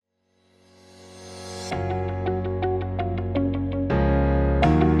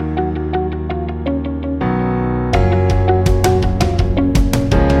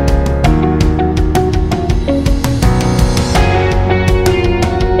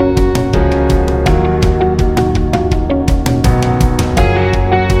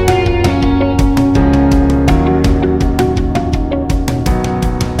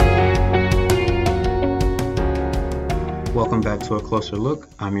Closer Look.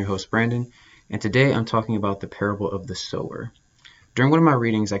 I'm your host, Brandon, and today I'm talking about the parable of the sower. During one of my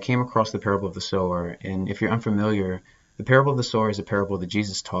readings, I came across the parable of the sower, and if you're unfamiliar, the parable of the sower is a parable that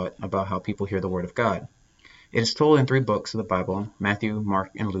Jesus taught about how people hear the word of God. It is told in 3 books of the Bible, Matthew,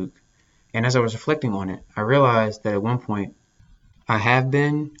 Mark, and Luke, and as I was reflecting on it, I realized that at one point I have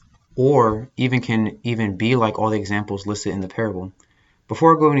been, or can even be like all the examples listed in the parable.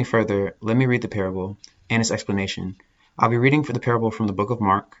 Before I go any further, let me read the parable and its explanation. I'll be reading for the parable from the book of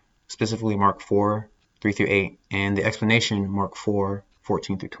Mark, specifically Mark 4, 3 through 8, and the explanation Mark 4,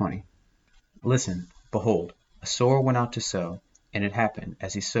 14 through 20. Listen, behold, a sower went out to sow, and it happened,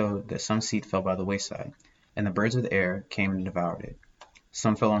 as he sowed, that some seed fell by the wayside, and the birds of the air came and devoured it.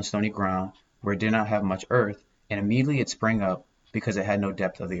 Some fell on stony ground, where it did not have much earth, and immediately it sprang up, because it had no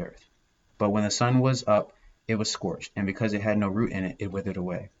depth of the earth. But when the sun was up, it was scorched, and because it had no root in it, it withered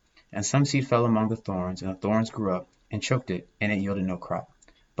away. And some seed fell among the thorns, and the thorns grew up and choked it, and it yielded no crop.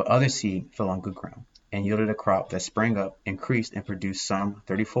 But other seed fell on good ground, and yielded a crop that sprang up, increased, and produced some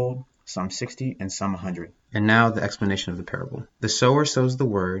 30-fold, some 60, and some 100. And now the explanation of the parable. The sower sows the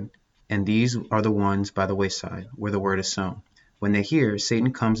word, and these are the ones by the wayside, where the word is sown. When they hear,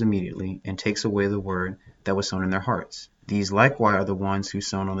 Satan comes immediately and takes away the word that was sown in their hearts. These likewise are the ones who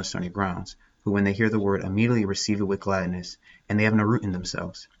sown on the stony grounds, who when they hear the word immediately receive it with gladness, and they have no root in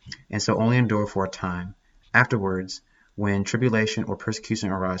themselves, and so only endure for a time. Afterwards, when tribulation or persecution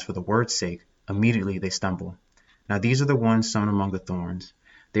arise for the word's sake, immediately they stumble. Now these are the ones sown among the thorns.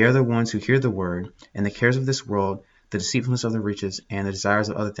 They are the ones who hear the word, and the cares of this world, the deceitfulness of the riches, and the desires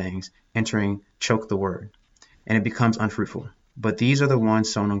of other things, entering, choke the word, and it becomes unfruitful. But these are the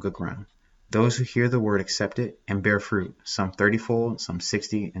ones sown on good ground. Those who hear the word accept it and bear fruit, some 30-fold, some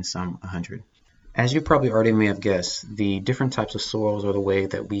 60, and some 100. As you probably already may have guessed, the different types of soils are the way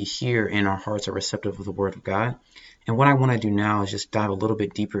that we hear and our hearts are receptive of the word of God. And what I want to do now is just dive a little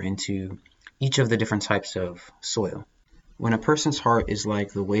bit deeper into each of the different types of soil. When a person's heart is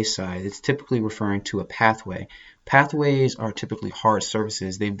like the wayside, it's typically referring to a pathway. Pathways are typically hard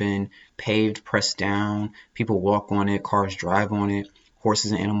surfaces. They've been paved, pressed down, people walk on it, cars drive on it,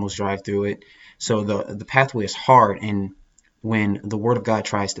 horses and animals drive through it. So the pathway is hard, and when the word of God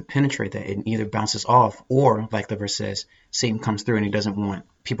tries to penetrate that, it either bounces off, or like the verse says, Satan comes through and he doesn't want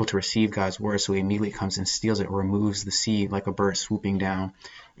people to receive God's word, so he immediately comes and steals it or removes the seed like a bird swooping down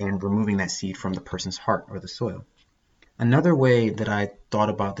and removing that seed from the person's heart or the soil. Another way that I thought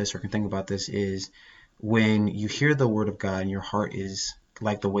about this or can think about this is when you hear the word of God and your heart is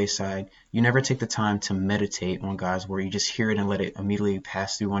like the wayside, you never take the time to meditate on God's word. You just hear it and let it immediately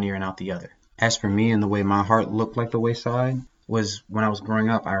pass through one ear and out the other. As for me and the way my heart looked like the wayside was when I was growing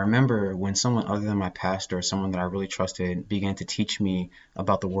up. I remember when someone other than my pastor or someone that I really trusted began to teach me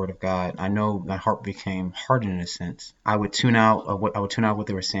about the word of God, I know my heart became hardened in a sense. I would tune out what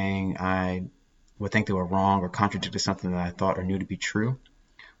they were saying. I would think they were wrong or contradicted something that I thought or knew to be true.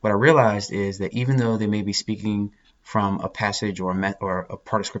 What I realized is that even though they may be speaking from a passage or a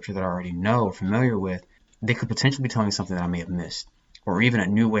part of scripture that I already know or familiar with, they could potentially be telling me something that I may have missed, or even a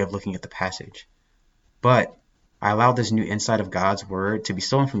new way of looking at the passage. But I allowed this new insight of God's word to be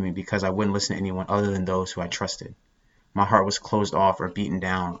stolen from me because I wouldn't listen to anyone other than those who I trusted. My heart was closed off or beaten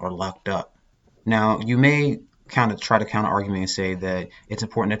down or locked up. Now, you may try to counter argument and say that it's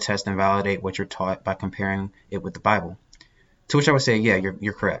important to test and validate what you're taught by comparing it with the Bible. To which I would say, yeah,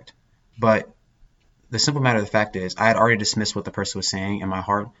 you're correct. But the simple matter of the fact is, I had already dismissed what the person was saying in my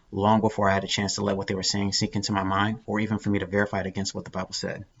heart long before I had a chance to let what they were saying sink into my mind, or even for me to verify it against what the Bible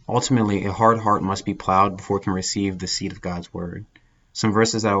said. Ultimately, a hard heart must be plowed before it can receive the seed of God's word. Some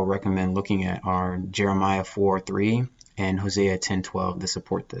verses that I would recommend looking at are Jeremiah 4:3 and Hosea 10:12 that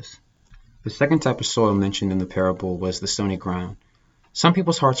support this. The second type of soil mentioned in the parable was the stony ground. Some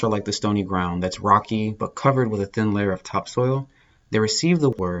people's hearts are like the stony ground that's rocky but covered with a thin layer of topsoil. They receive the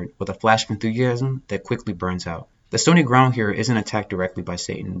word with a flash of enthusiasm that quickly burns out. The stony ground here isn't attacked directly by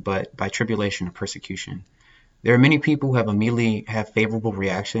Satan, but by tribulation or persecution. There are many people who immediately have favorable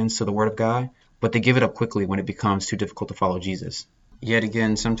reactions to the word of God, but they give it up quickly when it becomes too difficult to follow Jesus. Yet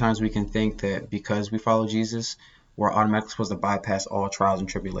again, sometimes we can think that because we follow Jesus, we're automatically supposed to bypass all trials and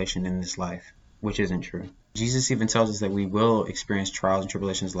tribulation in this life, which isn't true. Jesus even tells us that we will experience trials and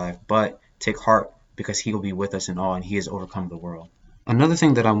tribulations in life, but take heart because he will be with us in all, and he has overcome the world. Another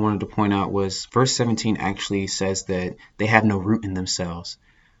thing that I wanted to point out was verse 17 actually says that they have no root in themselves.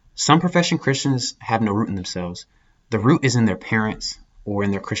 Some professing Christians have no root in themselves. The root is in their parents or in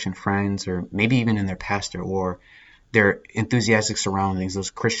their Christian friends or maybe even in their pastor or their enthusiastic surroundings,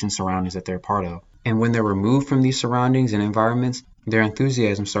 those Christian surroundings that they're part of. And when they're removed from these surroundings and environments, their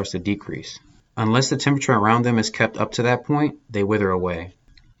enthusiasm starts to decrease. Unless the temperature around them is kept up to that point, they wither away.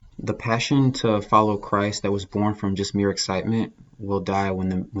 The passion to follow Christ that was born from just mere excitement will die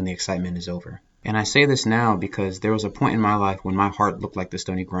when the excitement is over. And I say this now because there was a point in my life when my heart looked like the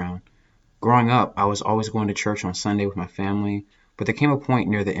stony ground. Growing up, I was always going to church on Sunday with my family, but there came a point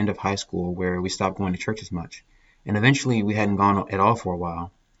near the end of high school where we stopped going to church as much. And eventually we hadn't gone at all for a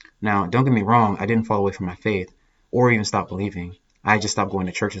while. Now, don't get me wrong, I didn't fall away from my faith or even stop believing. I just stopped going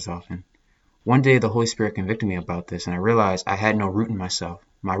to church as often. One day the Holy Spirit convicted me about this, and I realized I had no root in myself.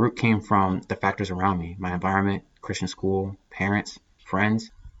 My root came from the factors around me, my environment, Christian school, parents,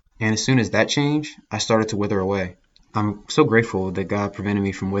 friends. And as soon as that changed, I started to wither away. I'm so grateful that God prevented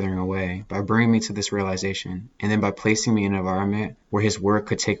me from withering away by bringing me to this realization, and then by placing me in an environment where His Word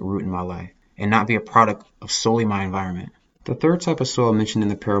could take root in my life and not be a product of solely my environment. The third type of soil mentioned in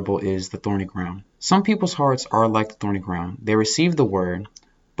the parable is the thorny ground. Some people's hearts are like the thorny ground. They receive the Word,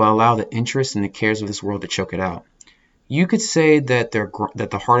 but allow the interests and the cares of this world to choke it out. You could say that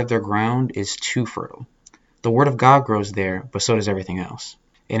the heart of their ground is too fertile. The Word of God grows there, but so does everything else.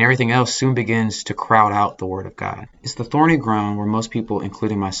 And everything else soon begins to crowd out the Word of God. It's the thorny ground where most people,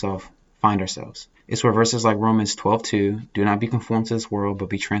 including myself, find ourselves. It's where verses like Romans 12:2, do not be conformed to this world, but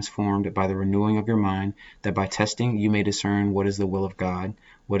be transformed by the renewing of your mind, that by testing you may discern what is the will of God,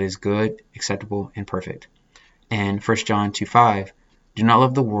 what is good, acceptable, and perfect. And 1 John 2:5, do not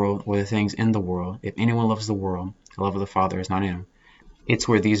love the world or the things in the world. If anyone loves the world, the love of the Father is not in him. It's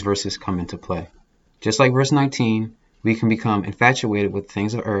where these verses come into play. Just like verse 19, we can become infatuated with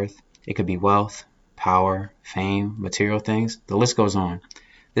things of earth. It could be wealth, power, fame, material things. The list goes on.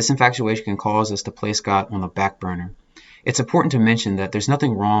 This infatuation can cause us to place God on the back burner. It's important to mention that there's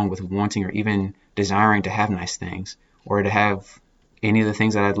nothing wrong with wanting or even desiring to have nice things or to have any of the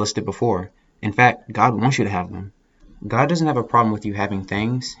things that I'd listed before. In fact, God wants you to have them. God doesn't have a problem with you having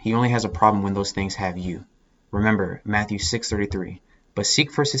things. He only has a problem when those things have you. Remember, Matthew 6:33. But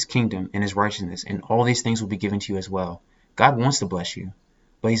seek first His kingdom and His righteousness, and all these things will be given to you as well. God wants to bless you,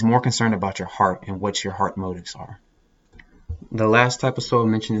 but He's more concerned about your heart and what your heart motives are. The last type of soil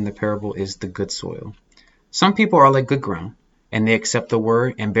mentioned in the parable is the good soil. Some people are like good ground, and they accept the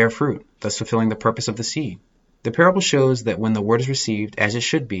word and bear fruit, thus fulfilling the purpose of the seed. The parable shows that when the word is received as it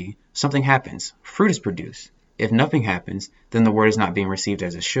should be, something happens. Fruit is produced. If nothing happens, then the word is not being received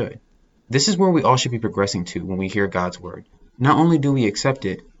as it should. This is where we all should be progressing to when we hear God's word. Not only do we accept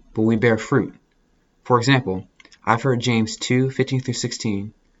it, but we bear fruit. For example, I've heard James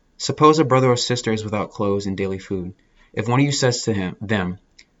 2:15-16. Suppose a brother or sister is without clothes and daily food. If one of you says to them,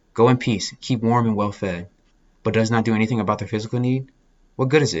 go in peace, keep warm and well fed, but does not do anything about their physical need, what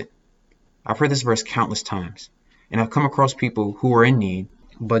good is it? I've heard this verse countless times, and I've come across people who were in need,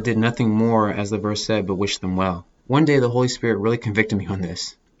 but did nothing more, as the verse said, but wished them well. One day the Holy Spirit really convicted me on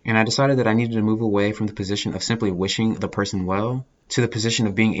this, and I decided that I needed to move away from the position of simply wishing the person well to the position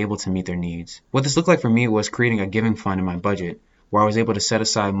of being able to meet their needs. What this looked like for me was creating a giving fund in my budget, where I was able to set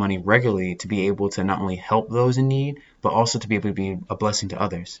aside money regularly to be able to not only help those in need, but also to be able to be a blessing to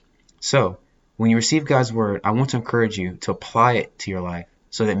others. So, when you receive God's word, I want to encourage you to apply it to your life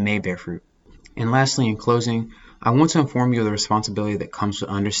so that it may bear fruit. And lastly, in closing, I want to inform you of the responsibility that comes with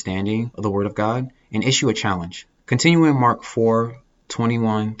understanding of the word of God and issue a challenge. Continuing Mark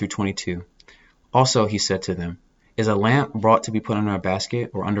 4:21-22. Also he said to them, is a lamp brought to be put under a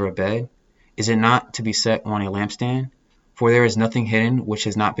basket or under a bed? Is it not to be set on a lampstand? For there is nothing hidden which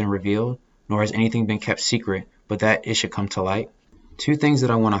has not been revealed, nor has anything been kept secret, but that it should come to light. Two things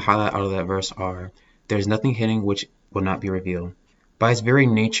that I want to highlight out of that verse are, there is nothing hidden which will not be revealed. By its very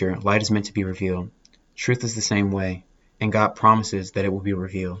nature, light is meant to be revealed. Truth is the same way, and God promises that it will be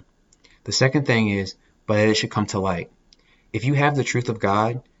revealed. The second thing is, but that it should come to light. If you have the truth of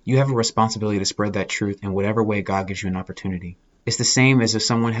God, you have a responsibility to spread that truth in whatever way God gives you an opportunity. It's the same as if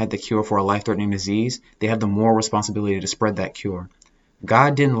someone had the cure for a life-threatening disease, they have the moral responsibility to spread that cure.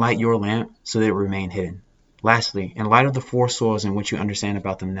 God didn't light your lamp so that it remained hidden. Lastly, in light of the four soils in which you understand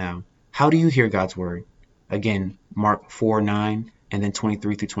about them now, how do you hear God's word? Again, Mark 4:9 and then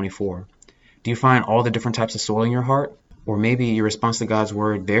 23-24. Do you find all the different types of soil in your heart? Or maybe your response to God's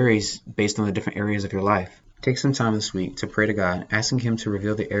word varies based on the different areas of your life. Take some time this week to pray to God, asking Him to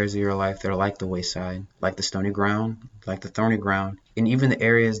reveal the areas of your life that are like the wayside, like the stony ground, like the thorny ground, and even the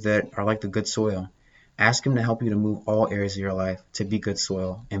areas that are like the good soil. Ask Him to help you to move all areas of your life to be good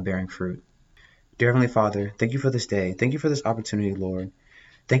soil and bearing fruit. Dear Heavenly Father, thank you for this day. Thank you for this opportunity, Lord.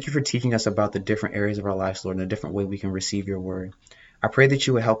 Thank you for teaching us about the different areas of our lives, Lord, and the different way we can receive your word. I pray that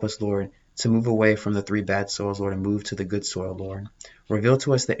you would help us, Lord, to move away from the three bad soils, Lord, and move to the good soil, Lord. Reveal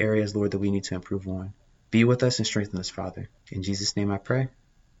to us the areas, Lord, that we need to improve on. Be with us and strengthen us, Father. In Jesus' name I pray.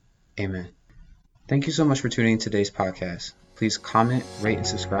 Amen. Thank you so much for tuning in to today's podcast. Please comment, rate, and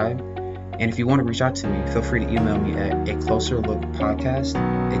subscribe. And if you want to reach out to me, feel free to email me at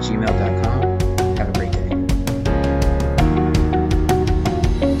acloserlookpodcast@gmail.com.